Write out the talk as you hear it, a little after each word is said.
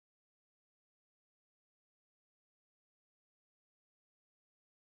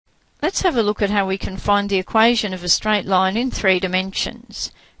Let's have a look at how we can find the equation of a straight line in 3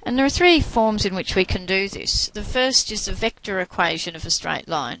 dimensions. And there are 3 forms in which we can do this. The first is the vector equation of a straight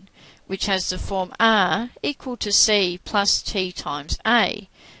line, which has the form r equal to c plus t times a,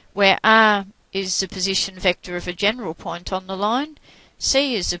 where r is the position vector of a general point on the line,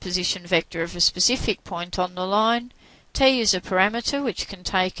 c is the position vector of a specific point on the line, t is a parameter which can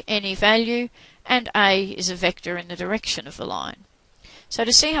take any value, and a is a vector in the direction of the line. So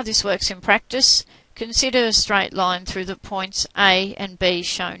to see how this works in practice, consider a straight line through the points A and B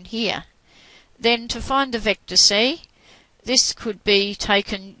shown here. Then to find the vector c, this could be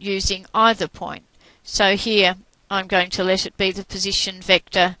taken using either point. So here I'm going to let it be the position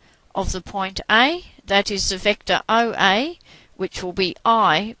vector of the point A, that is the vector OA, which will be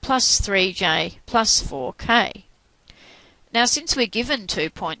I plus 3j plus 4k. Now since we're given 2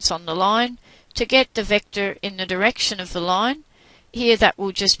 points on the line, to get the vector in the direction of the line, here that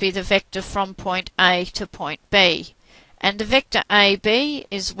will just be the vector from point A to point B. And the vector AB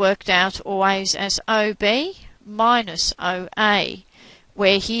is worked out always as OB minus OA,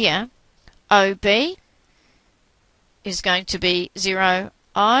 where here OB is going to be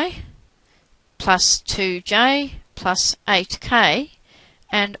 0I plus 2j plus 8k,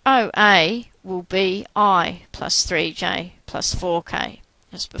 and OA will be I plus 3j plus 4k,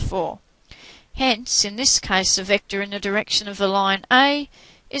 as before. Hence, in this case, the vector in the direction of the line A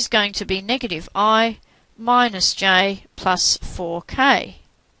is going to be negative I minus j plus 4k.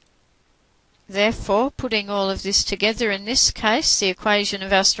 Therefore, putting all of this together in this case, the equation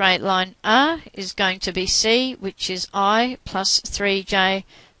of our straight line R is going to be C, which is I plus 3j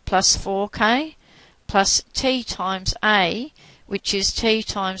plus 4k, plus t times A, which is t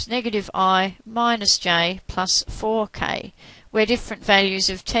times negative I minus j plus 4k, where different values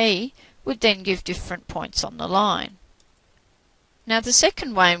of t would then give different points on the line. Now the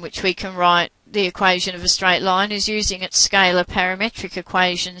second way in which we can write the equation of a straight line is using its scalar parametric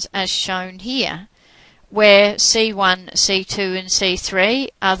equations as shown here, where C1, C2 and C3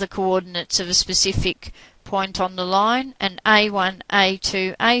 are the coordinates of a specific point on the line, and A1,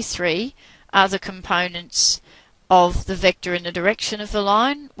 A2, A3 are the components of the vector in the direction of the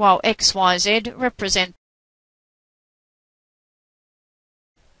line, while X, Y, Z represent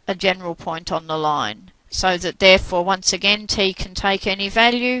a general point on the line, so that therefore once again t can take any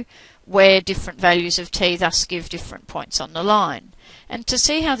value, where different values of t thus give different points on the line. And to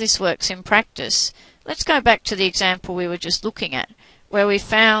see how this works in practice, let's go back to the example we were just looking at, where we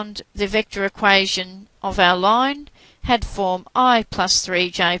found the vector equation of our line had form I plus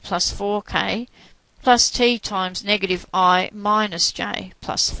 3j plus 4k plus t times negative I minus j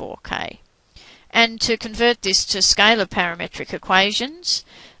plus 4k. And to convert this to scalar parametric equations,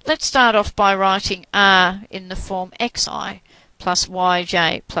 let's start off by writing r in the form xi plus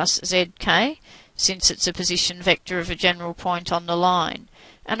yj plus zk, since it's a position vector of a general point on the line.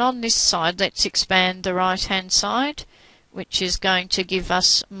 And on this side, let's expand the right-hand side, which is going to give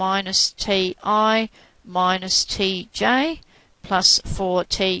us minus ti minus tj plus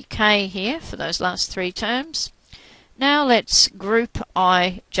 4tk here for those last 3 terms. Now let's group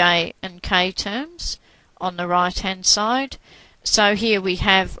I, j and k terms on the right-hand side. So here we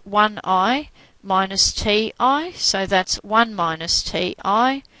have 1i minus ti, so that's 1 minus ti.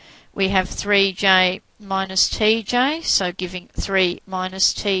 We have 3j minus tj, so giving 3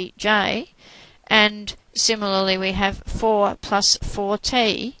 minus tj. And similarly we have 4 plus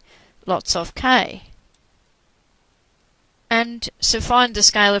 4t, lots of k. And to find the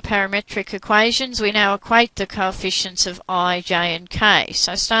scalar parametric equations, we now equate the coefficients of I, j and k.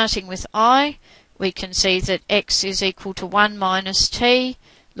 So starting with I, we can see that x is equal to 1 minus t,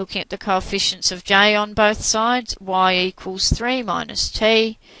 looking at the coefficients of j on both sides, y equals 3 minus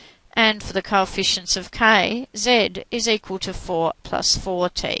t, and for the coefficients of k, z is equal to 4 plus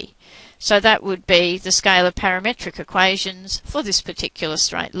 4t. So that would be the scalar parametric equations for this particular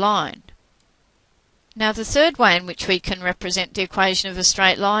straight line. Now the third way in which we can represent the equation of a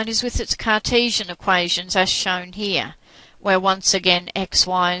straight line is with its Cartesian equations as shown here, where once again x,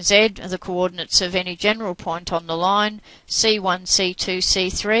 y and z are the coordinates of any general point on the line, c1, c2,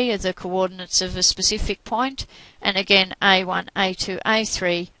 c3 are the coordinates of a specific point, and again a1, a2,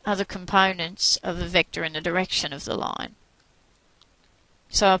 a3 are the components of a vector in the direction of the line.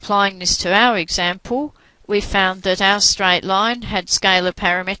 So applying this to our example, we found that our straight line had scalar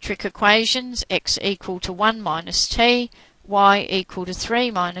parametric equations, x equal to 1 minus t, y equal to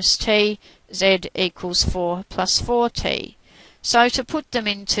 3 minus t, z equals 4 plus 4t. So to put them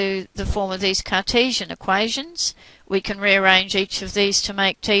into the form of these Cartesian equations, we can rearrange each of these to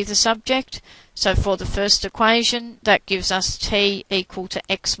make t the subject. So for the first equation, that gives us t equal to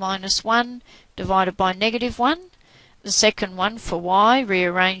x minus 1 divided by negative 1. The second one for y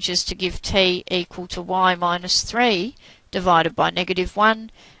rearranges to give t equal to y minus 3 divided by negative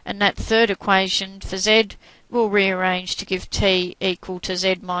 1. And that third equation for z will rearrange to give t equal to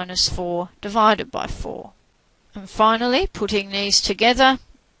z minus 4 divided by 4. And finally, putting these together,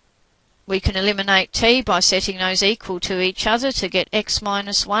 we can eliminate t by setting those equal to each other to get x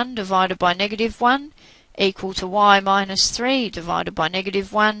minus 1 divided by negative 1 equal to y minus 3 divided by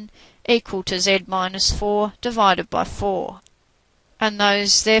negative 1 equal to z minus 4 divided by 4. And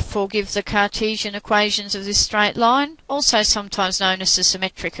those therefore give the Cartesian equations of this straight line, also sometimes known as the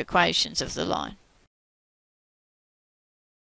symmetric equations of the line.